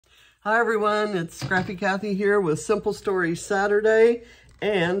Hi everyone, it's Scrappy Kathy here with Simple Stories Saturday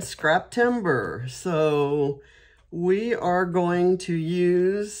and Scraptember. So we are going to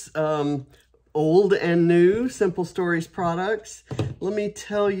use old and new Simple Stories products. Let me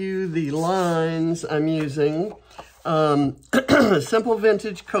tell you the lines I'm using. Simple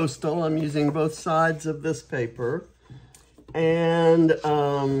Vintage Coastal, I'm using both sides of this paper. And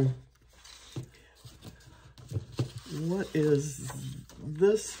what is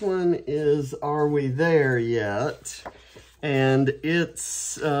this one is Are We There Yet? And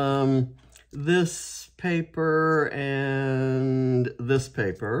it's this paper and this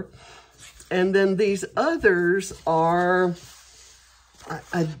paper. And then these others are,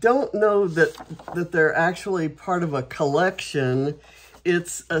 I don't know that they're actually part of a collection.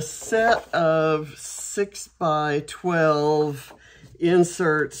 It's a set of 6x12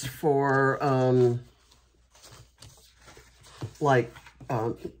 inserts for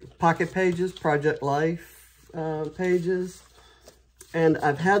pocket pages, Project Life pages. And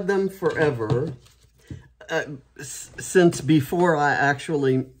I've had them forever, since before I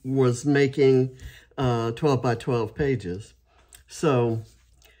actually was making 12x12 pages. So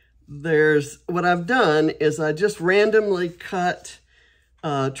what I've done is I just randomly cut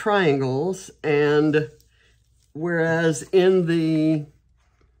triangles, and whereas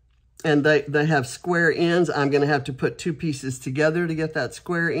they have square ends, I'm going to have to put two pieces together to get that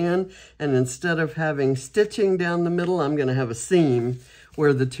square end. And instead of having stitching down the middle, I'm going to have a seam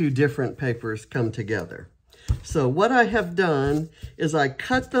where the two different papers come together. So what I have done is I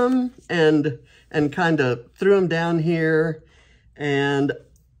cut them and kind of threw them down here, and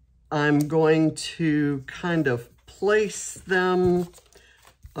I'm going to kind of place them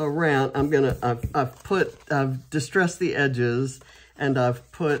around. I've distressed the edges, and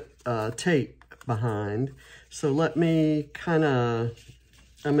I've put tape behind. So let me I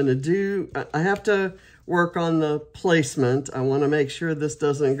have to work on the placement. I want to make sure this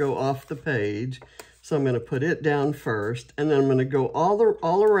doesn't go off the page. So I'm going to put it down first, and then I'm going to go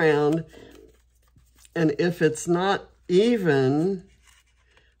all around. And if it's not even,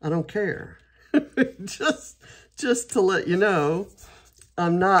 I don't care. just to let you know,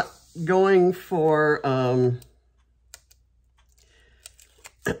 I'm not going for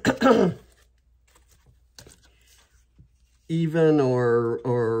even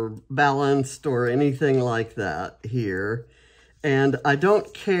or balanced or anything like that here. And I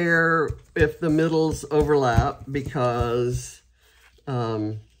don't care if the middles overlap, because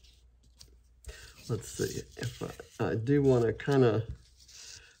let's see, if I do want to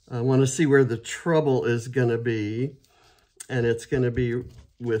I want to see where the trouble is going to be, and it's going to be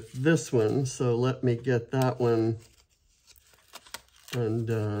with this one. So let me get that one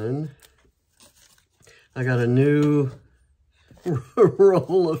undone. I got a new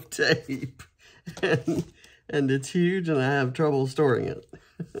roll of tape, and it's huge, and I have trouble storing it.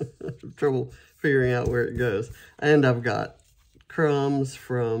 Trouble figuring out where it goes. And I've got crumbs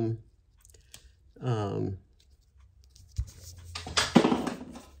from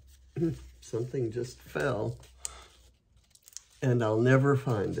something just fell, and I'll never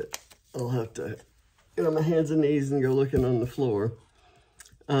find it. I'll have to get on my hands and knees and go looking on the floor.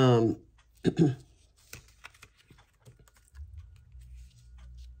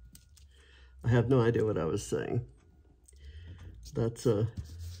 I have no idea what I was saying. That's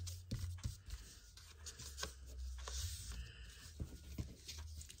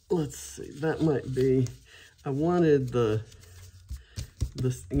let's see, that might be, I wanted I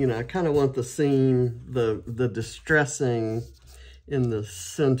kind of want the seam, the distressing in the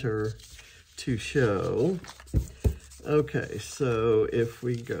center to show. Okay, so if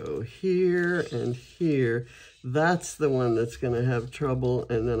we go here and here, that's the one that's going to have trouble,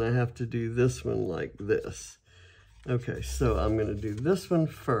 and then I have to do this one like this. Okay, so I'm going to do this one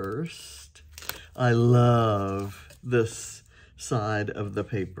first. I love this side of the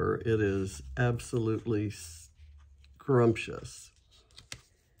paper. It is absolutely scrumptious.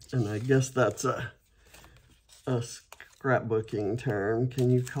 And I guess that's a scrapbooking term.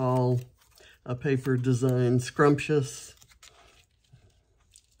 Can you call a paper design scrumptious?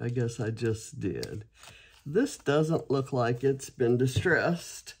 I guess I just did. This doesn't look like it's been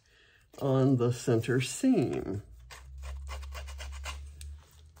distressed on the center seam.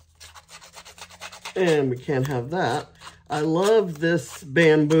 And we can't have that. I love this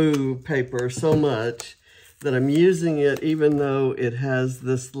bamboo paper so much that I'm using it, even though it has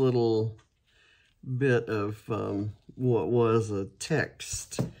this little bit of what was a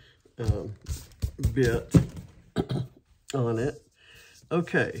text bit on it.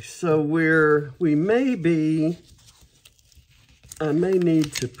 Okay, so we may be I may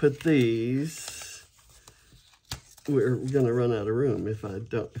need to put these. We're gonna run out of room if I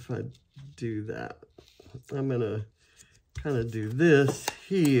do that. I'm gonna kind of do this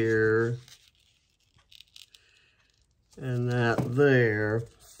here and that there,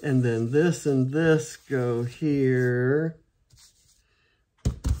 and then this and this go here.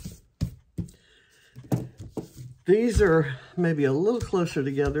 These are maybe a little closer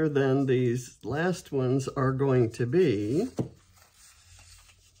together than these last ones are going to be.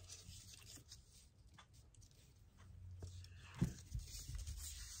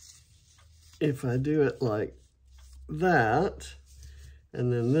 If I do it like that,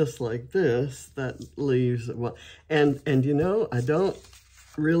 and then this like this, that leaves, well, and you know, I don't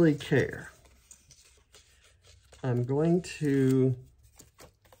really care. I'm going to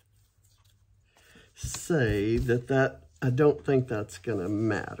say that I don't think that's gonna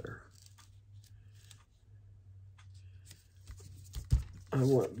matter. I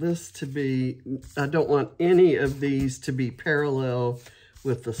want this to be, I don't want any of these to be parallel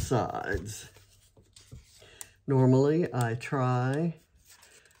with the sides. Normally, I try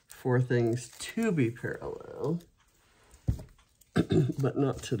for things to be parallel, but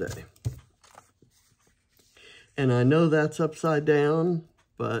not today. And I know that's upside down,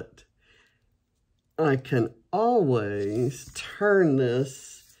 but I can always turn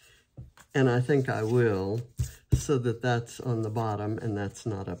this, and I think I will, so that that's on the bottom and that's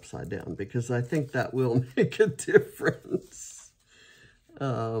not upside down, because I think that will make a difference.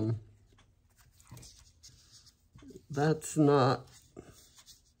 That's not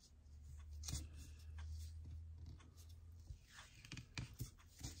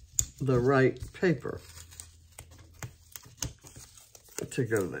the right paper to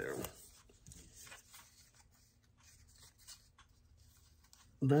go there.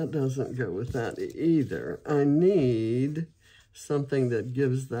 That doesn't go with that either. I need something that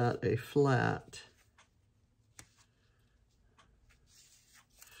gives that a flat.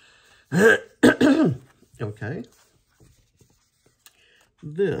 Okay.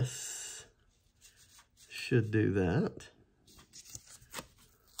 This should do that.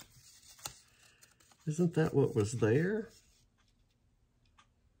 Isn't that what was there?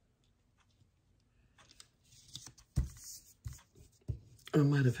 I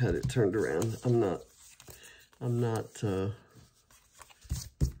might have had it turned around. I'm not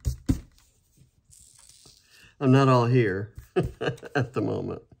all here at the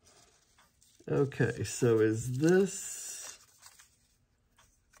moment. Okay, so is this,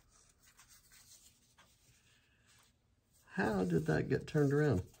 how did that get turned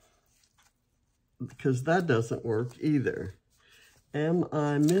around? Because that doesn't work either. Am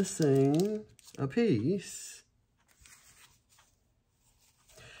I missing a piece?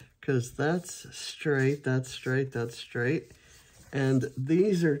 Because that's straight, that's straight, that's straight. And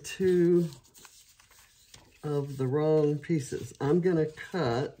these are two of the wrong pieces. I'm gonna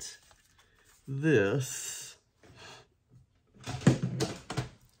cut this.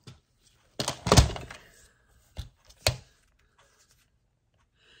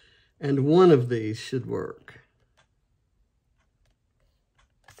 And one of these should work.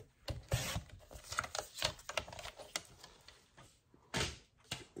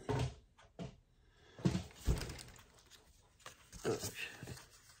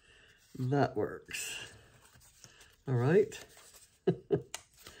 That works. All right.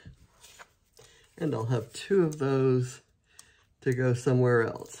 And I'll have two of those to go somewhere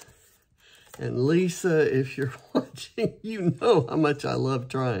else. And Lisa, if you're watching, you know how much I love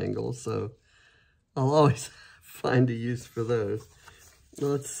triangles, so I'll always find a use for those.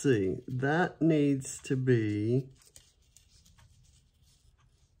 Let's see. That needs to be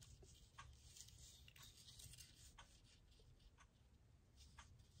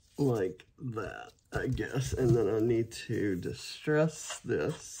like that, I guess. And then I need to distress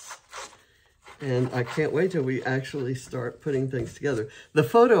this. And I can't wait till we actually start putting things together. The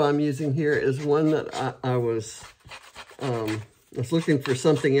photo I'm using here is one that I was looking for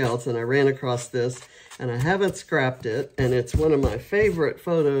something else, and I ran across this, and I haven't scrapped it, and it's one of my favorite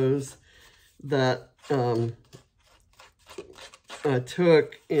photos that I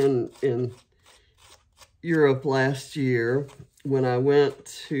took in Europe last year when I went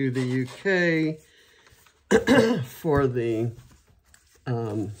to the UK for the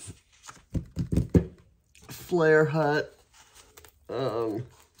Flare Hut,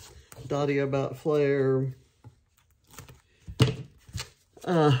 Dottie About Flare,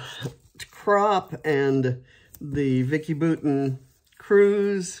 crop, and the Vicky Boutin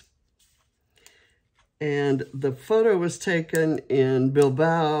cruise. And the photo was taken in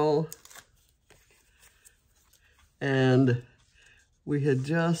Bilbao, and We had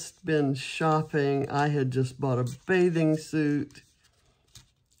just been shopping. I had just bought a bathing suit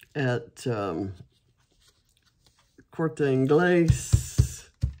at Corte Inglés.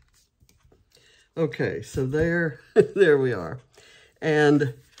 Okay, so there we are.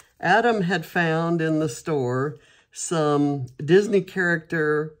 And Adam had found in the store some Disney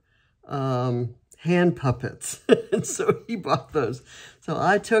character hand puppets. And so he bought those. So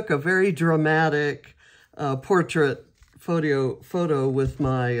I took a very dramatic portrait photo with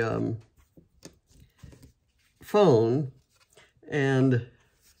my phone, and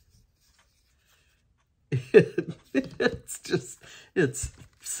it's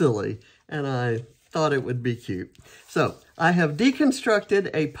silly, and I thought it would be cute. So I have deconstructed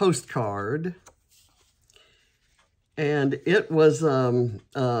a postcard, and it was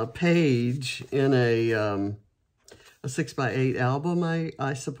a page in a 6x8 album,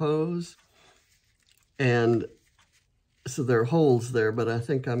 I suppose. And so there are holes there, but I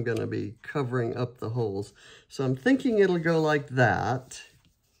think I'm going to be covering up the holes. So I'm thinking it'll go like that.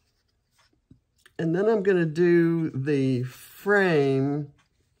 And then I'm going to do the frame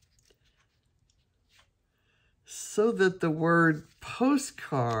so that the word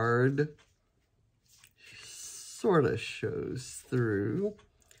postcard sort of shows through.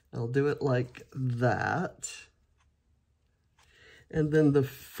 I'll do it like that. And then the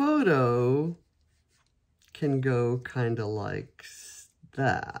photo can go kind of like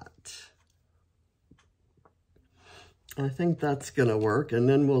that. I think that's going to work, and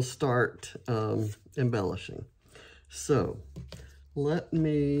then we'll start embellishing. So let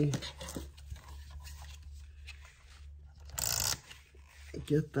me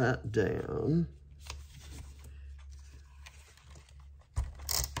get that down.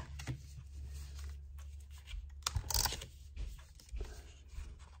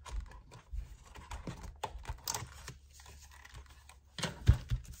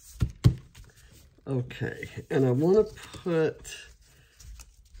 Okay, and I want to put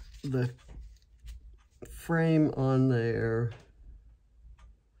the frame on there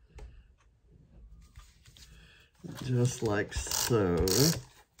just like so.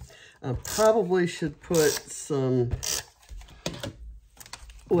 I probably should put some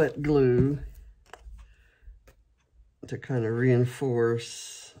wet glue to kind of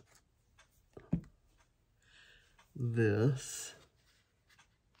reinforce this.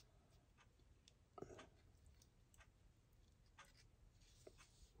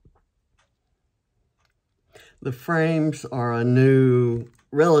 The frames are a new,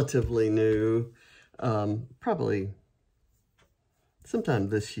 relatively new, probably sometime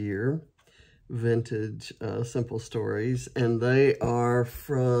this year, vintage Simple Stories, and they are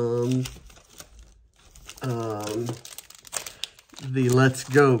from the Let's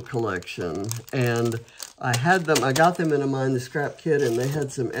Go collection. And I got them in a Mind the Scrap kit, and they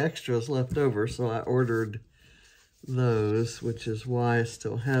had some extras left over, so I ordered those, which is why I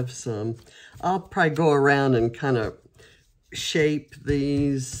still have some. I'll probably go around and kind of shape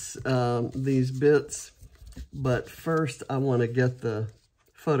these bits, but first I want to get the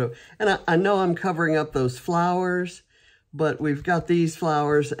photo. And I know I'm covering up those flowers, but we've got these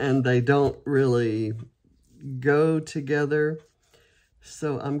flowers and they don't really go together.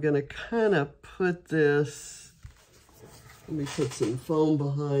 So I'm going to kind of put this, let me put some foam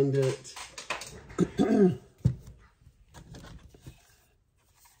behind it.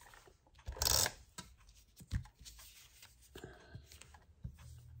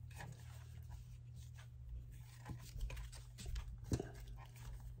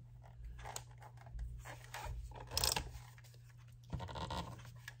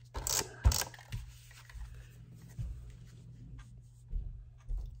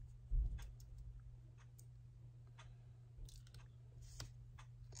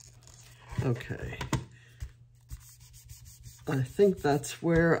 Okay, I think that's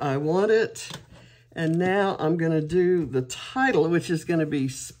where I want it. And now I'm going to do the title, which is going to be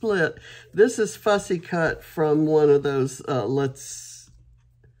split. This is Fussy Cut from one of those,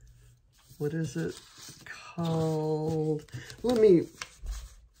 what is it called? Let me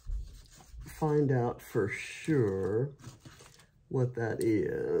find out for sure what that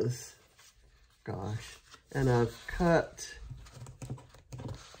is. Gosh, and I've cut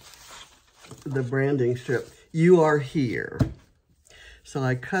the branding strip. You Are Here. So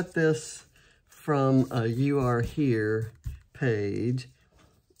I cut this from a You Are Here page,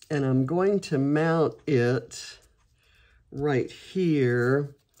 and I'm going to mount it right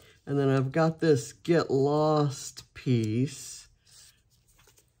here. And then I've got this Get Lost piece,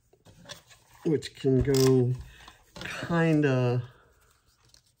 which can go kind of,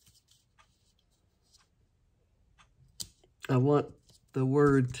 I want the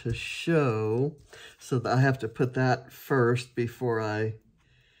word to show, so that I have to put that first before I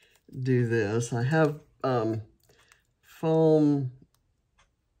do this. I have foam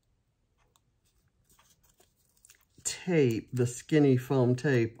tape, the skinny foam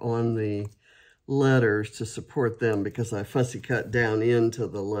tape on the letters to support them because I fussy cut down into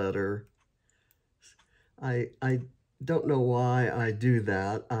the letter. I don't know why I do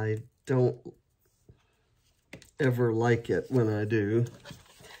that. I don't ever like it when I do,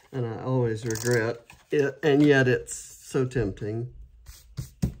 and I always regret it, and yet it's so tempting.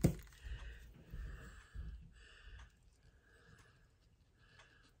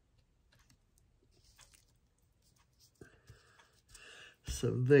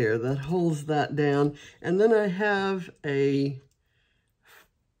 So there, that holds that down. And then I have a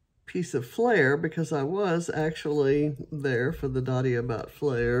piece of flare because I was actually there for the Dottie About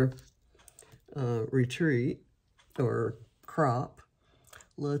Flare retreat or crop.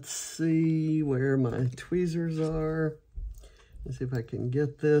 Let's see where my tweezers are. Let's see if I can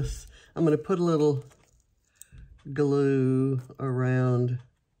get this. I'm going to put a little glue around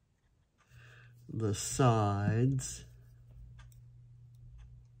the sides.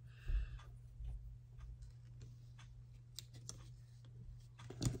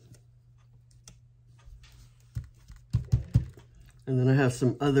 And then I have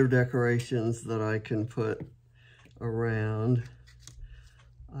some other decorations that I can put around.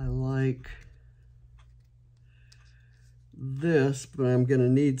 I like this, but I'm going to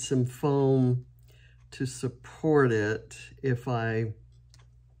need some foam to support it if I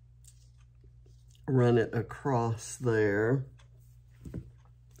run it across there.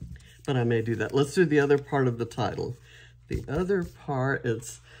 But I may do that. Let's do the other part of the title. The other part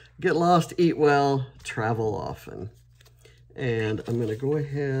is Get Lost, Eat Well, Travel Often. And I'm going to go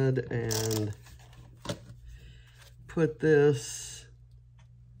ahead and put this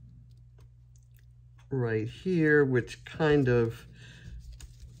right here, which kind of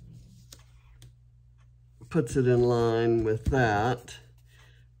puts it in line with that.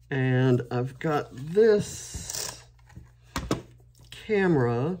 And I've got this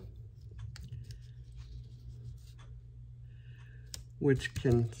camera, which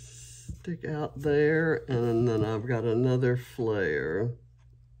can stick out there, and then I've got another flare.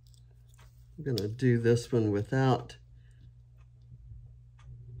 I'm gonna do this one without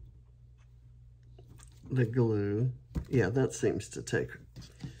the glue. Yeah, that seems to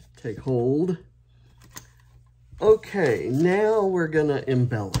take hold. Okay, now we're gonna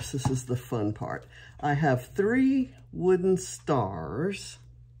embellish. This is the fun part. I have 3 wooden stars,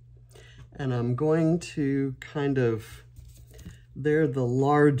 and I'm going to kind of, they're the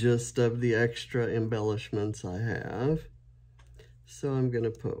largest of the extra embellishments I have. So I'm going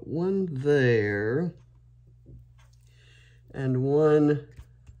to put one there and one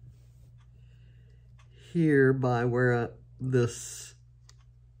here by where this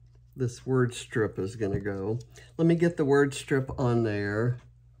word strip is going to go. Let me get the word strip on there.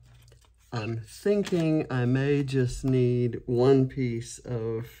 I'm thinking I may just need one piece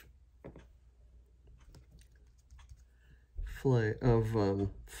of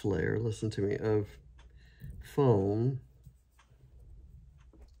foam.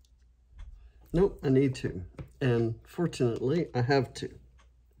 Nope, I need 2. And fortunately, I have 2.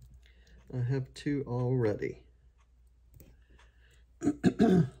 I have 2 already.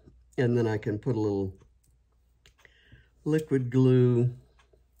 And then I can put a little liquid glue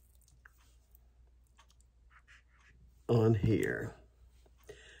on here.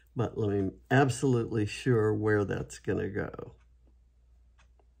 But let me absolutely sure where that's gonna go.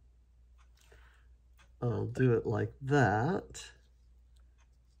 I'll do it like that.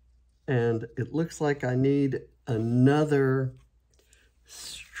 And it looks like I need another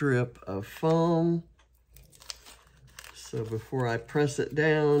strip of foam. So before I press it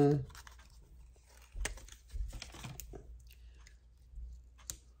down,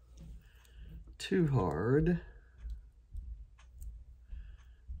 too hard,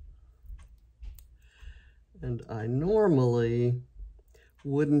 and I normally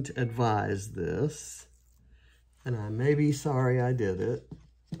wouldn't advise this, and I may be sorry I did it,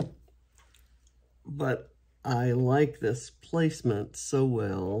 but I like this placement so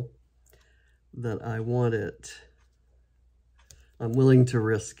well that I want it, I'm willing to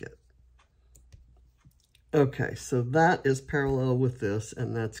risk it. Okay, so that is parallel with this,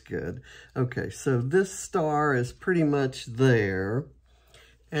 and that's good. Okay, so this star is pretty much there,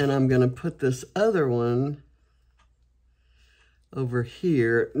 and I'm gonna put this other one over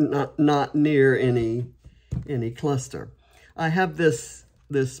here, not near any cluster. I have this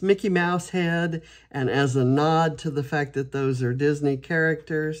this Mickey Mouse head, and as a nod to the fact that those are Disney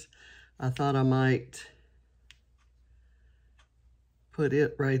characters, I thought I might put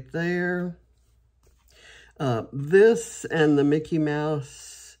it right there. This and the Mickey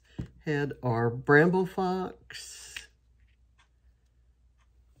Mouse head are BrambleFox.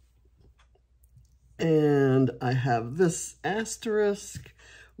 And I have this asterisk,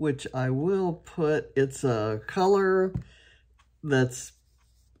 which I will put, it's a color that's,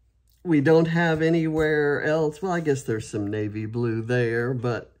 we don't have anywhere else. Well, I guess there's some navy blue there,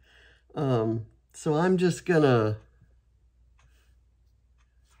 but, so I'm just gonna,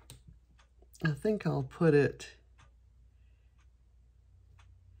 I think I'll put it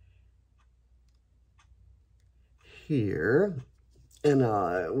here, and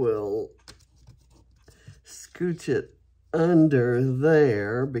I will scooch it under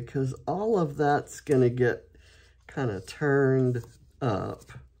there because all of that's going to get kind of turned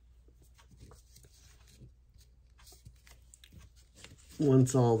up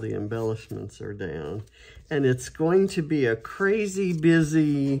once all the embellishments are down. And it's going to be a crazy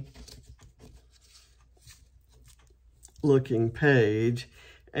busy looking page,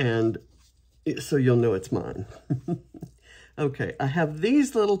 and so you'll know it's mine. Okay, I have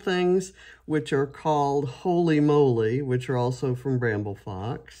these little things which are called Holy Moly, which are also from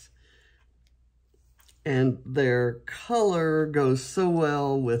BrambleFox. And their color goes so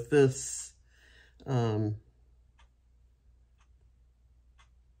well with this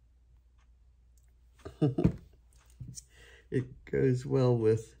it goes well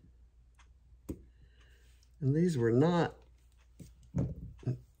with, and these were not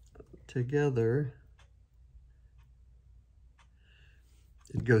together.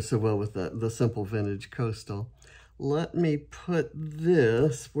 It goes so well with the Simple Vintage Coastal. Let me put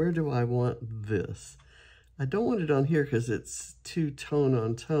this, where do I want this? I don't want it on here because it's too tone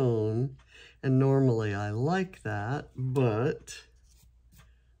on tone, and normally I like that, but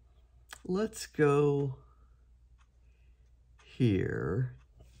let's go here.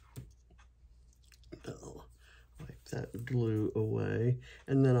 I'll wipe that glue away,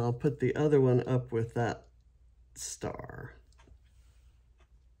 and then I'll put the other one up with that star.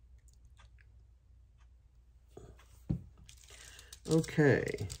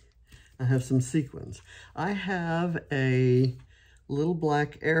 Okay, I have some sequins. I have a little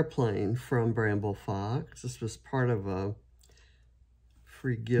black airplane from BrambleFox. This was part of a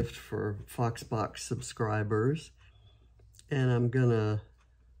free gift for Foxbox subscribers. And I'm gonna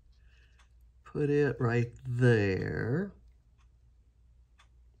put it right there.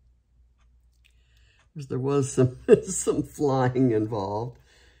 Because there was some, some flying involved,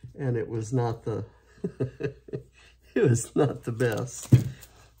 and it was not the... It was not the best.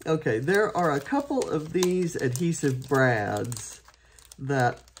 Okay, there are a couple of these adhesive brads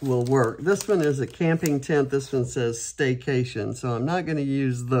that will work. This one is a camping tent. This one says staycation, so I'm not going to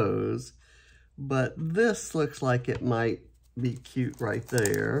use those. But this looks like it might be cute right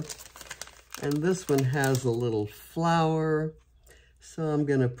there. And this one has a little flower, so I'm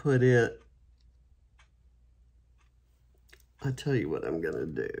going to put it, I'll tell you what I'm going to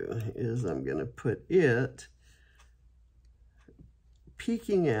do, is I'm going to put it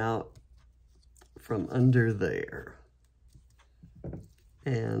peeking out from under there.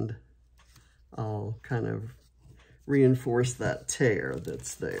 And I'll kind of reinforce that tear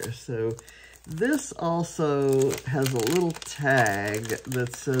that's there. So this also has a little tag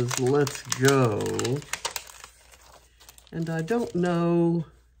that says, "Let's go." And I don't know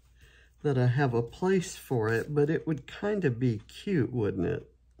that I have a place for it, but it would kind of be cute, wouldn't it?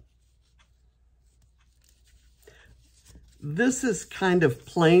 This is kind of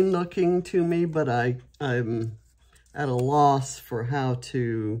plain looking to me, but I'm at a loss for how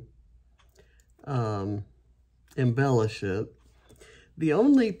to embellish it. The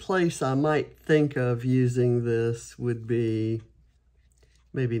only place I might think of using this would be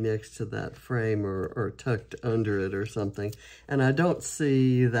maybe next to that frame or tucked under it or something. And I don't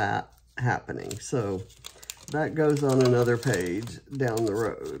see that happening. So that goes on another page down the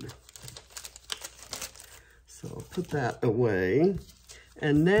road. So I'll put that away.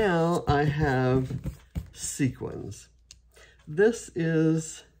 And now I have sequins. This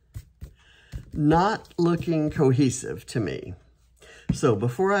is not looking cohesive to me. So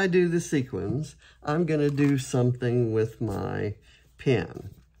before I do the sequins, I'm going to do something with my pen.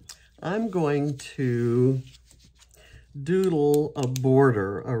 I'm going to doodle a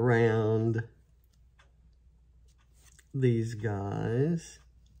border around these guys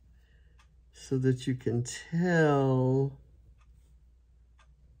so that you can tell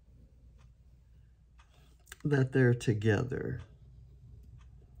that they're together.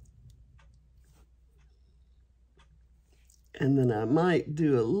 And then I might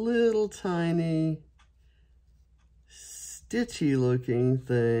do a little tiny stitchy looking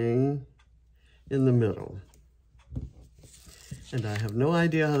thing in the middle. And I have no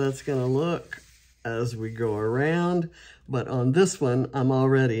idea how that's gonna look as we go around, but on this one, I'm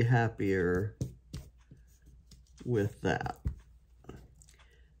already happier with that.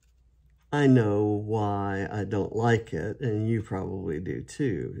 I know why I don't like it, and you probably do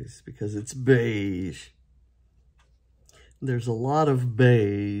too. It's because it's beige. There's a lot of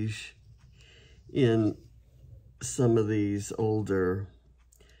beige in some of these older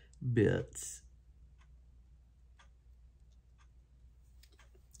bits.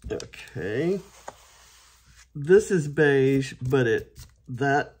 Okay. This is beige, but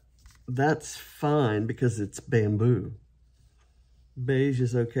that's fine because it's bamboo. Beige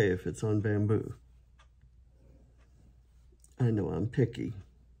is okay if it's on bamboo. I know I'm picky.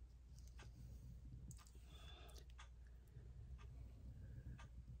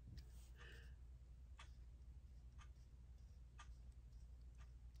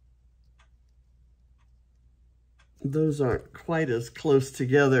 Those aren't quite as close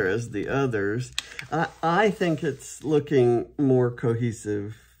together as the others. I think it's looking more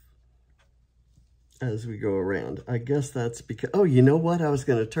cohesive as we go around. I guess that's because, oh, you know what? I was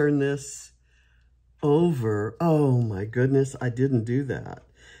going to turn this over. Oh my goodness, I didn't do that.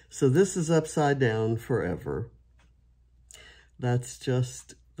 So this is upside down forever. That's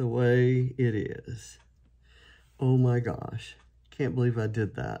just the way it is. Oh my gosh, can't believe I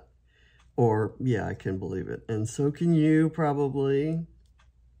did that. Or, yeah, I can believe it. And so can you, probably.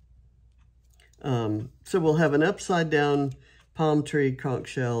 So we'll have an upside down palm tree, conch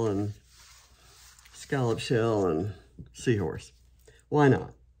shell, and scallop shell, and seahorse. Why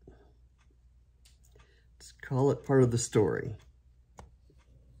not? Let's call it part of the story.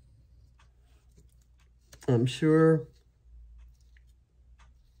 I'm sure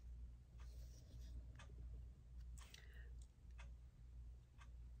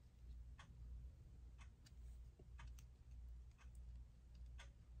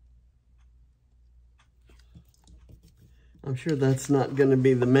that's not going to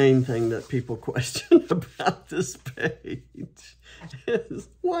be the main thing that people question about this page.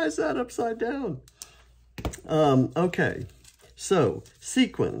 Why is that upside down? Okay, so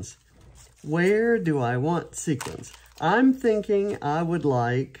sequins. Where do I want sequins? I'm thinking I would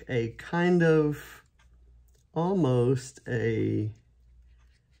like a kind of almost a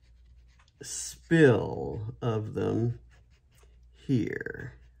spill of them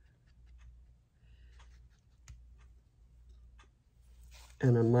here.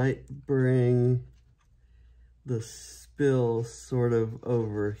 And I might bring the spill sort of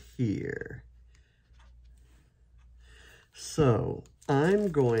over here. So I'm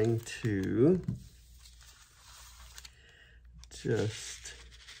going to just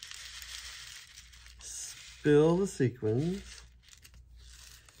spill the sequins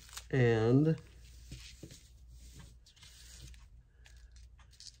and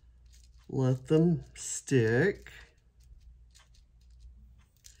let them stick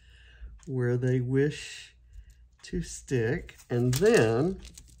where they wish to stick. And then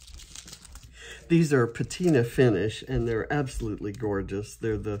these are patina finish, and they're absolutely gorgeous.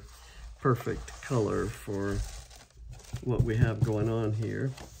 They're the perfect color for what we have going on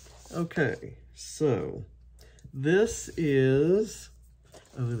here. Okay, so this is,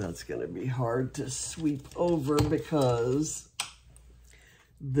 oh, that's gonna be hard to sweep over because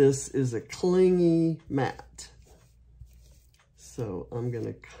this is a clingy mat. So I'm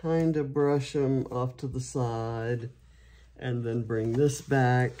gonna kind of brush them off to the side and then bring this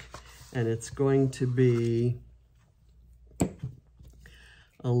back, and it's going to be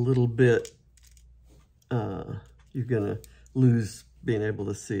a little bit, you're gonna lose being able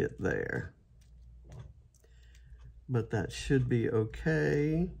to see it there. But that should be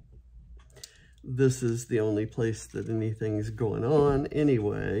okay. This is the only place that anything's going on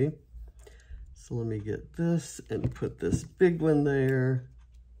anyway. So let me get this and put this big one there.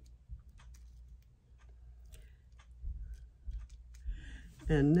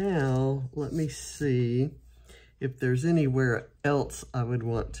 And now let me see if there's anywhere else I would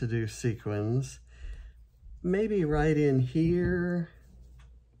want to do sequins. Maybe right in here.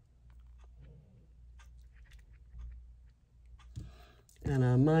 And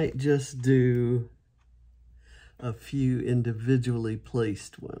I might just do a few individually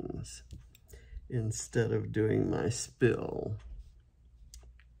placed ones instead of doing my spill.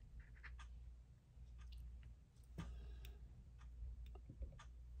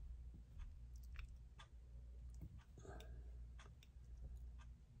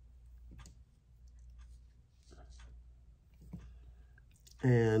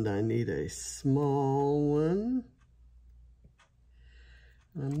 And I need a small one.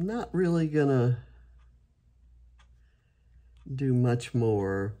 I'm not really gonna do much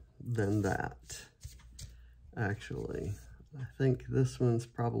more than that, actually. I think this one's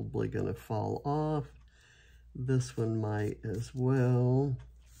probably gonna fall off. This one might as well.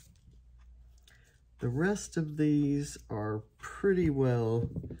 The rest of these are pretty well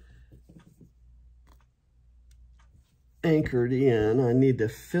anchored in. I need to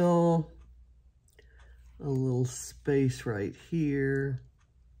fill a little space right here.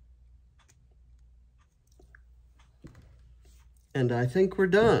 And I think we're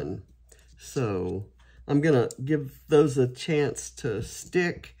done. So I'm gonna give those a chance to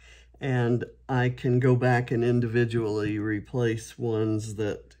stick, and I can go back and individually replace ones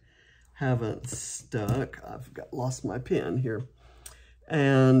that haven't stuck. I've lost my pen here.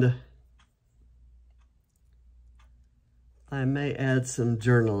 And I may add some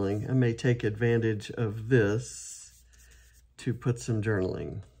journaling. I may take advantage of this to put some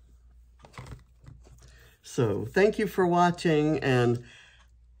journaling. So thank you for watching, and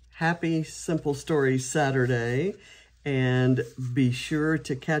happy Simple Stories Saturday. And be sure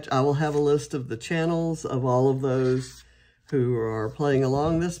to catch, I will have a list of the channels of all of those who are playing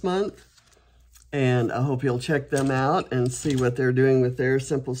along this month. And I hope you'll check them out and see what they're doing with their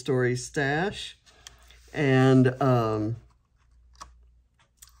Simple Stories stash. And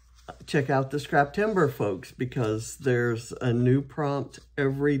check out the Scraptember folks, because there's a new prompt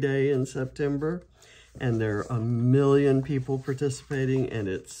every day in September. And there are 1 million people participating, and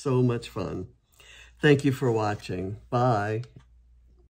it's so much fun. Thank you for watching. Bye.